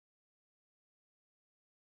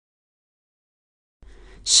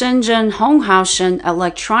Shenzhen Honghausen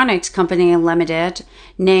Electronics Company Limited,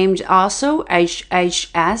 named also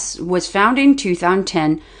HHS, was founded in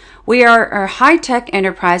 2010. We are a high-tech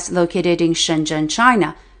enterprise located in Shenzhen,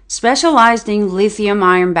 China, specialized in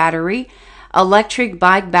lithium-ion battery, electric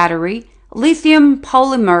bike battery, lithium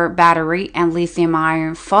polymer battery, and lithium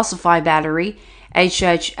iron phosphide battery.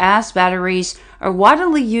 HHS batteries are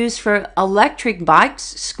widely used for electric bikes,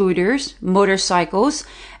 scooters, motorcycles,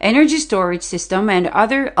 energy storage system, and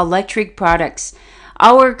other electric products.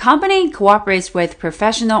 Our company cooperates with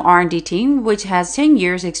professional R&D team which has 10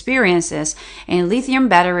 years experiences in lithium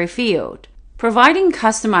battery field, providing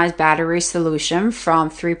customized battery solution from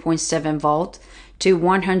 3.7 volt to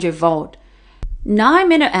 100 volt, 9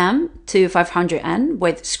 mA to 500 N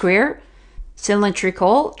with square,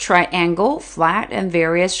 cylindrical, triangle, flat, and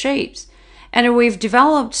various shapes. And we've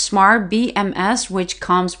developed Smart BMS, which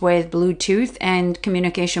comes with Bluetooth and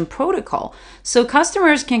communication protocol, so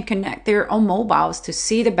customers can connect their own mobiles to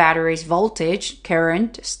see the battery's voltage,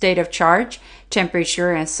 current, state of charge,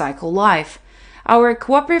 temperature, and cycle life. Our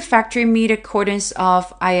cooperative factory meet accordance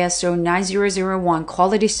of ISO 9001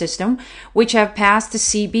 quality system, which have passed the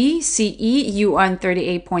CB, CE, UN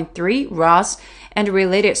 38.3, RoS, and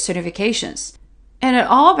related certifications. And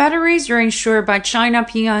all batteries are insured by China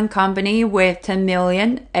Ping An Company with 10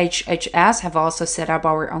 million. HHS have also set up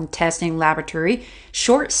our own testing laboratory,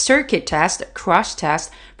 short circuit test, crash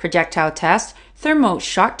test, projectile test, thermal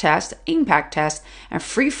shock test, impact test, and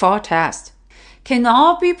free fall test. Can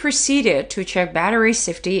all be proceeded to check battery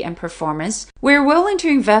safety and performance. We're willing to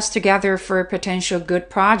invest together for a potential good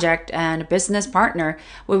project and business partner.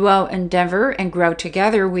 We will endeavor and grow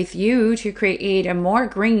together with you to create a more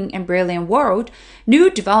green and brilliant world. New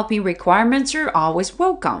developing requirements are always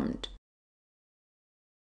welcomed.